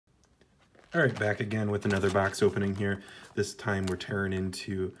All right, back again with another box opening here. This time we're tearing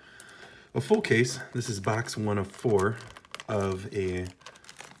into a full case. This is box 1 of 4 of a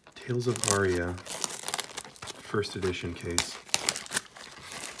Tales of Aria first edition case.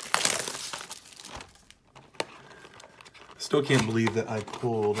 Still can't believe that I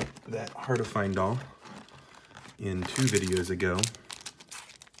pulled that Hard to Find doll in 2 videos ago.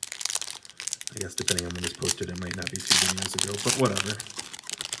 I guess depending on when it's posted, it might not be 2 videos ago, but whatever.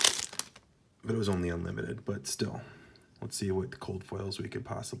 But it was only unlimited, but still. Let's see what cold foils we could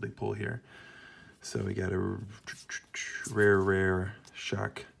possibly pull here. So we got a rare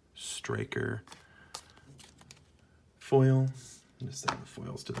Shock Striker foil. Just set the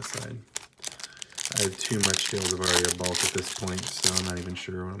foils to the side. I have too much Tales of Aria bulk at this point, so I'm not even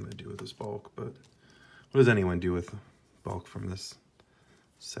sure what I'm going to do with this bulk. But what does anyone do with bulk from this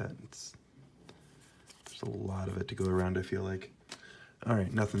set? There's a lot of it to go around, I feel like. All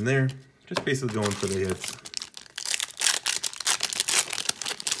right, nothing there. Just basically going for the hits.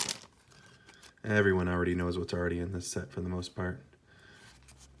 Everyone already knows what's already in this set for the most part.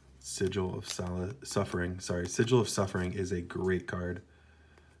 Sigil of Suffering. Sorry, Sigil of Suffering is a great card.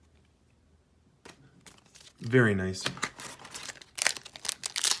 Very nice.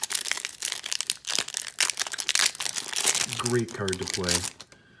 Great card to play.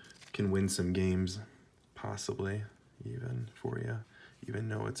 Can win some games, possibly, even for you. Even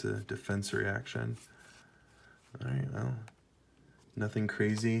though it's a defense reaction. All right, well, nothing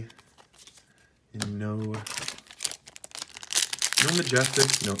crazy. And no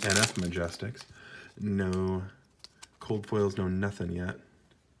Majestics, no NF Majestics, no cold foils, no nothing yet.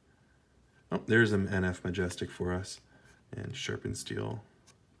 Oh, there's an NF Majestic for us. And Sharpened Steel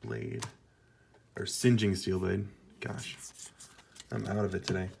Blade, or Singeing Steel Blade. Gosh, I'm out of it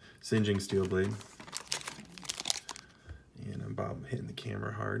today. Singeing Steel Blade. And I'm about hitting the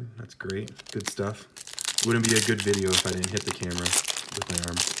camera hard. That's great. Good stuff. Wouldn't be a good video if I didn't hit the camera with my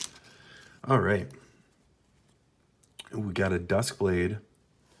arm. All right. We got a Duskblade.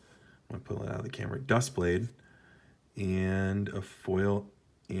 I'm going to pull it out of the camera. Duskblade. And a foil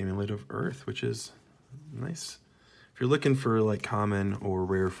Amulet of Earth, which is nice. If you're looking for like common or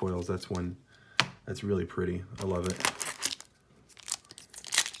rare foils, that's one that's really pretty. I love it.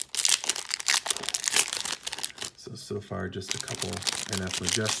 So far, just a couple NF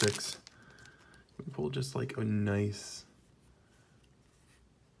Majestics. We pulled just like a nice...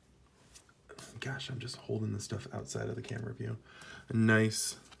 Gosh, I'm just holding the stuff outside of the camera view. A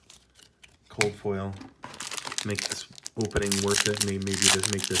nice cold foil. Make this opening worth it. Maybe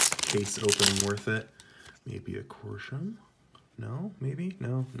just make this case opening worth it. Maybe a Corsham? No? Maybe?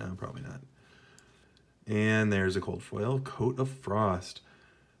 No, probably not. And there's a cold foil. Coat of Frost.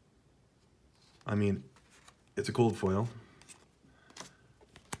 I mean... It's a cold foil.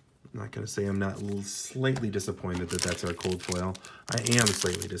 I'm not going to say I'm not slightly disappointed that that's our cold foil. I am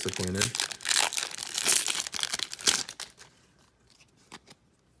slightly disappointed.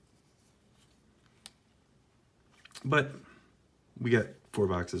 But we got 4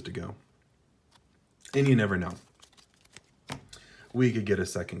 boxes to go. And you never know. We could get a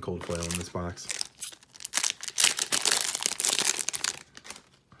second cold foil in this box.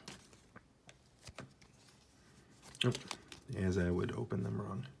 Oh, as I would open them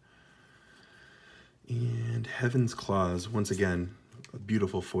wrong. And Heaven's Claws, once again, a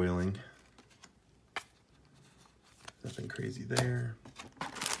beautiful foiling. Nothing crazy there.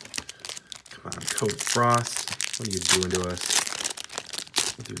 Come on, Coat Frost. What are you doing to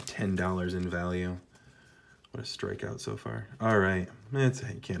us? With your $10 in value. What a strikeout so far. All right, you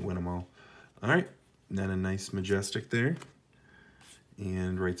can't win them all. All right, and then a nice Majestic there.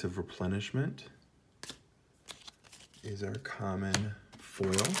 And Rites of Replenishment is our common foil.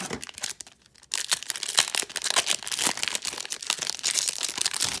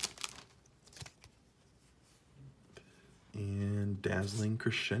 And Dazzling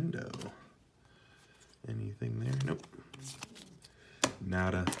Crescendo. Anything there? Nope.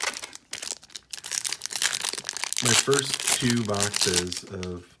 Nada. My first 2 boxes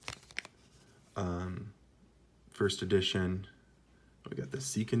of first edition. We got the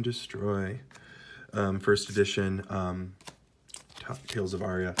Seek and Destroy. First edition Tales of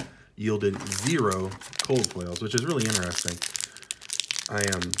Aria yielded 0 cold foils, which is really interesting. I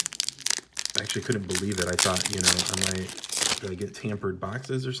actually couldn't believe it. I thought, you know, did I get tampered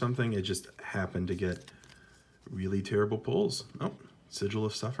boxes or something? It just happened to get really terrible pulls. Oh, Sigil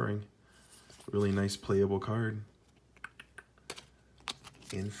of Suffering. Really nice playable card.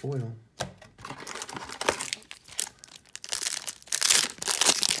 In foil.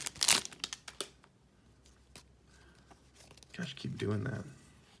 Gosh, keep doing that.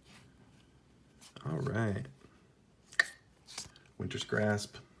 All right. Winter's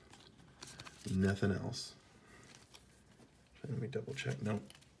Grasp. Nothing else. Let me double check. Nope.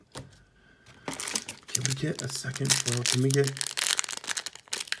 Can we get a second foil? Can we get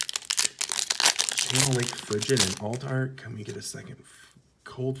Channel Lake Frigid and Alt Art? Can we get a second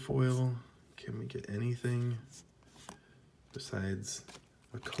cold foil? Can we get anything besides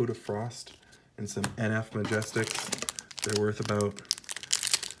a Coat of Frost and some NF Majestics? They're worth about $5,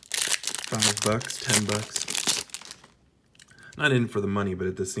 $10. Not in for the money, but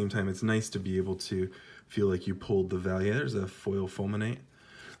at the same time, it's nice to be able to feel like you pulled the value. There's a foil fulminate.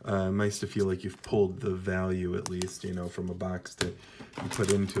 Nice to feel like you've pulled the value, at least, you know, from a box that you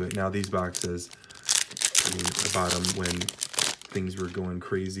put into it. Now these boxes, I mean, I bought them when things were going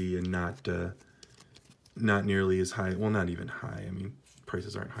crazy and not nearly as high. Well, not even high. I mean,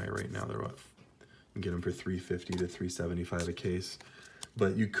 prices aren't high right now. They're what? You can get them for $350 to $375 a case,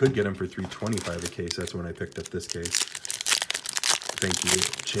 but you could get them for $325 a case. That's when I picked up this case. Thank you,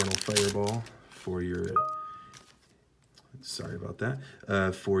 Channel Fireball, for your, sorry about that,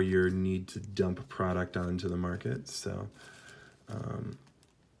 for your need to dump product onto the market. So,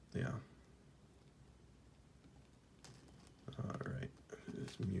 yeah. All right,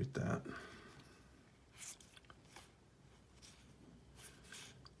 let's mute that.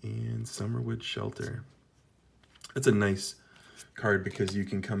 And Summerwood Shelter. That's a nice card because you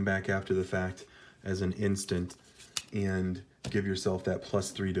can come back after the fact as an instant and give yourself that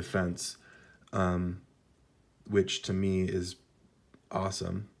 +3 defense, which to me is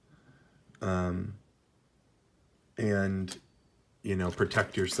awesome. And, you know,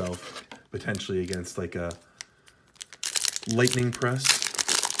 protect yourself potentially against like a lightning press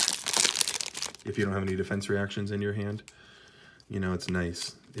if you don't have any defense reactions in your hand. You know, it's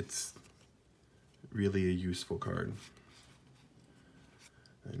nice. It's really a useful card.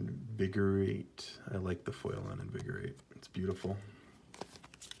 Invigorate. I like the foil on Invigorate. It's beautiful.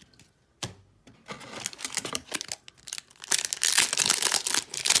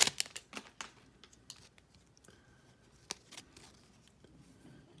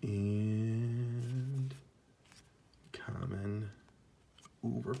 And common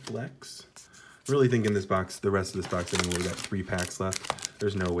Uberflex. I'm really thinking this box, the rest of this box, I mean, we've got 3 packs left.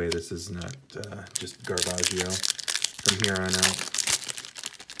 There's no way this is not just Garbaggio from here on out.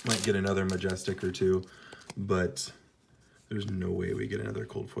 Might get another Majestic or two, but there's no way we get another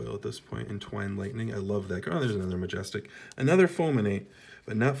cold foil at this point. Entwined Lightning, I love that. Oh, there's another Majestic. Another Fulminate,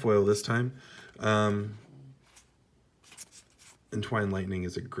 but not foil this time. Entwined Lightning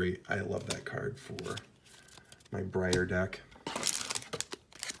is a great, I love that card for my Briar deck.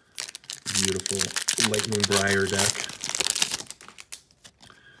 Beautiful Lightning Briar deck.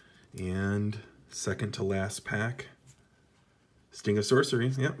 And second to last pack, Sting of Sorcery.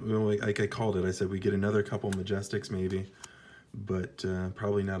 Yep, like I called it. I said we get another couple Majestics maybe, but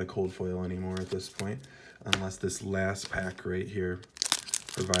probably not a cold foil anymore at this point, unless this last pack right here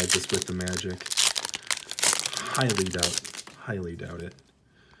provides us with the magic. Highly doubt it.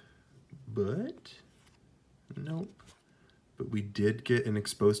 But nope. But we did get an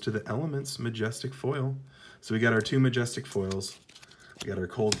Exposed to the Elements Majestic foil. So we got our 2 Majestic foils. We got our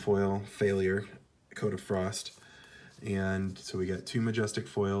cold foil, Failure, Coat of Frost. And so we got 2 Majestic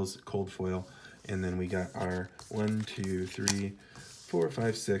foils, cold foil, and then we got our 1, 2, 3, 4,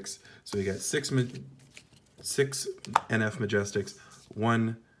 5, 6. So we got 6 NF Majestics,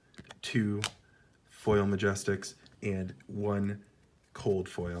 1, 2 foil Majestics, and 1 cold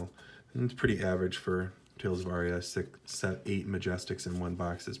foil. And it's pretty average for Tales of Aria. 8 Majestics in 1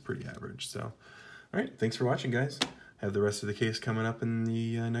 box is pretty average. So, all right, thanks for watching, guys. Have the rest of the case coming up in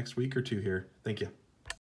the next week or 2 here. Thank you.